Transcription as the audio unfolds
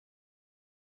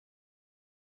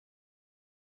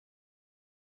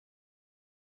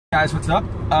Guys, what's up?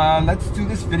 Let's do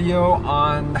this video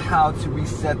on how to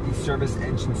reset the service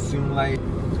engine zoom light.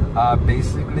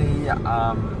 Basically,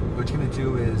 what you're gonna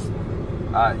do is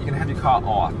you're gonna have your car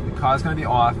off. The car is gonna be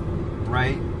off,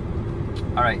 right?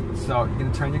 All right. So you're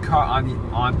gonna turn your car on the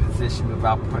on position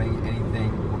without putting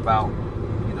anything, without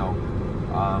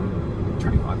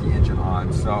turning on the engine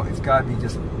on. So it's gotta be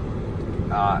just in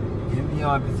the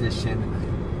on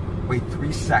position. Wait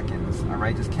 3 seconds. All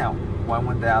right. Just count. 1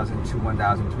 1000, 2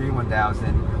 1000, 3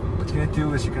 1000. What you're going to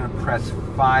do is you're going to press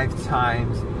 5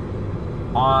 times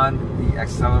on the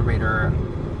accelerator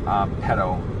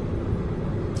pedal.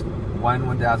 1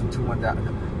 1000, 2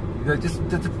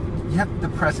 1000. You have to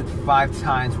press it 5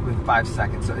 times within 5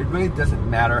 seconds. So it really doesn't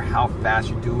matter how fast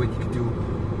you do it. You can do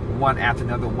one after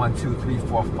another, 1, 2, 3,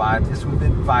 4, 5. Just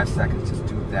within 5 seconds, just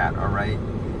do that, all right?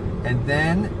 And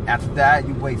then after that,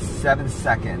 you wait 7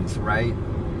 seconds, right?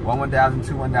 1 1000,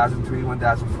 2 1000, 3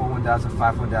 1000, 4 1000,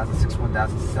 5 1000, 6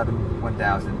 1000, 7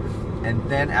 1000. And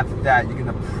then after that, you're going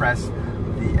to press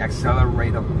the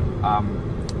accelerator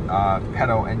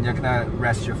pedal, and you're going to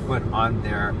rest your foot on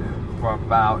there for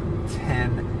about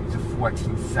 10 to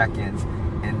 14 seconds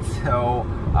until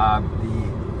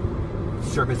the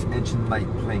service engine light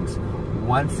blinks.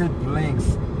 Once it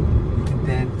blinks, you can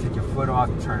then take your foot off,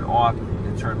 turn it off,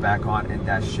 and turn it back on, and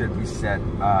that should reset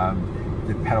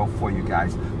the pedal for you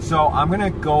guys. So I'm gonna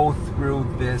go through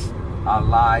this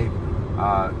live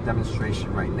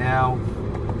demonstration right now.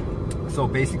 So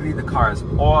basically the car is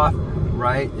off,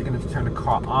 right? You're gonna turn the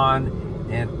car on,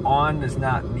 and on does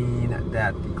not mean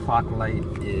that the clock light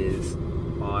is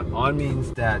on. On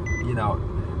means that, you know,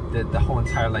 that the whole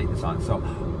entire light is on. So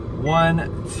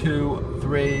 1 2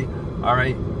 3, all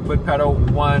right, foot pedal,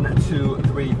 1 2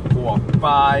 3 4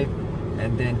 5,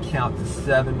 and then count to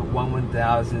 7, 1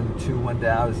 1000, 2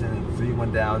 1000, 3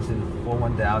 1000, 4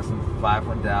 1000, 5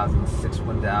 1000, 6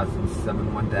 1000,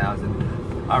 7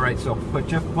 1000. All right, so put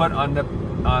your foot on the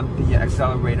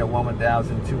accelerator. 1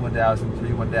 1000, 2 1000,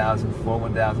 3 1000, 4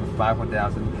 1000, 5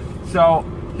 1000. So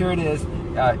here it is.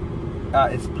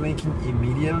 It's blinking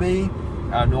immediately.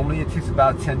 Normally it takes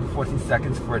about 10 to 14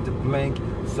 seconds for it to blink.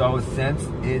 So since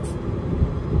it's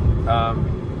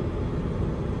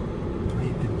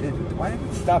why did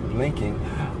it stop blinking?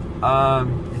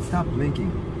 It stopped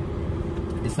blinking.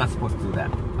 It's not supposed to do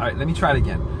that. All right, let me try it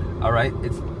again. All right,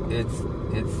 it's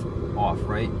off,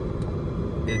 right?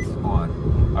 It's on.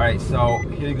 All right, so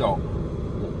here you go.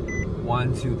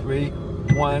 1 2 3.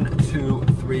 1 2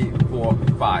 3 4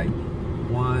 5.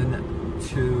 1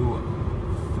 2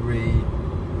 3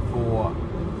 4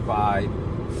 5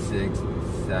 6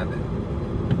 7.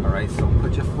 All right, so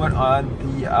put your foot on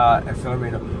the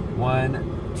accelerator.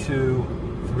 1 2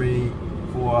 3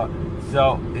 4.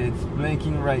 So it's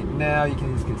blinking right now. You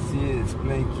can see it. It's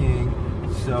blinking.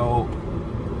 So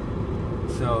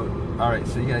all right.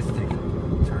 So you guys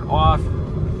turn it off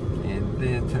and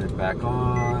then turn it back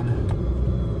on.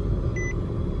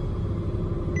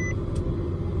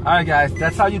 All right, guys.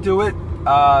 That's how you do it.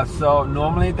 So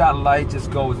normally that light just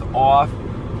goes off,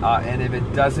 and if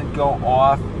it doesn't go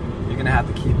off, you're gonna have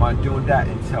to keep on doing that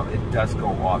until it does go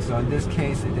off. So in this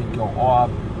case, it didn't go off,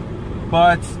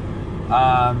 but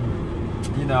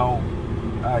you know,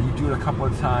 you do it a couple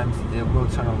of times, it will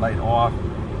turn the light off.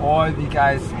 Or if you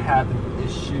guys have an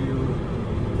issue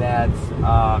that's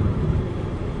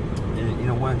you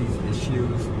know, one of these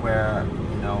issues where,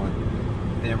 you know,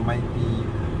 there might be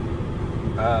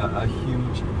a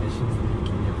huge emissions leak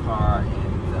in your car,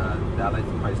 and that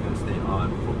light's probably going to stay on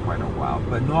for quite a while.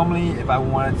 But normally, if I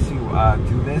wanted to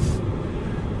do this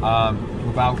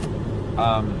without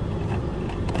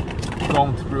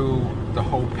going through the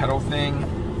whole pedal thing,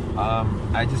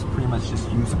 I just pretty much just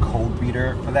use a code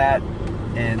reader for that,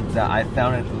 and I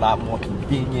found it a lot more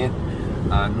convenient.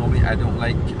 Normally, I don't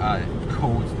like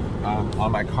codes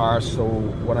on my car, so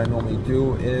what I normally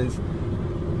do is,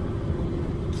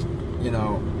 you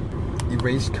know,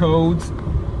 erase codes,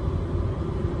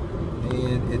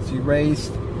 and it's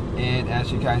erased, and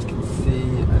as you guys can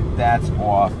see, that's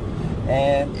off,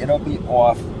 and it'll be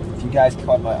off. If you guys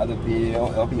caught my other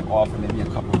video, it'll be off for maybe a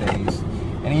couple days.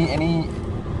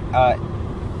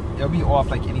 It'll be off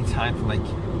like any time from, like,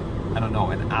 I don't know,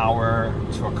 an hour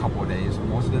to a couple of days.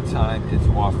 Most of the time it's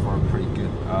off for a pretty good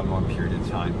long period of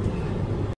time.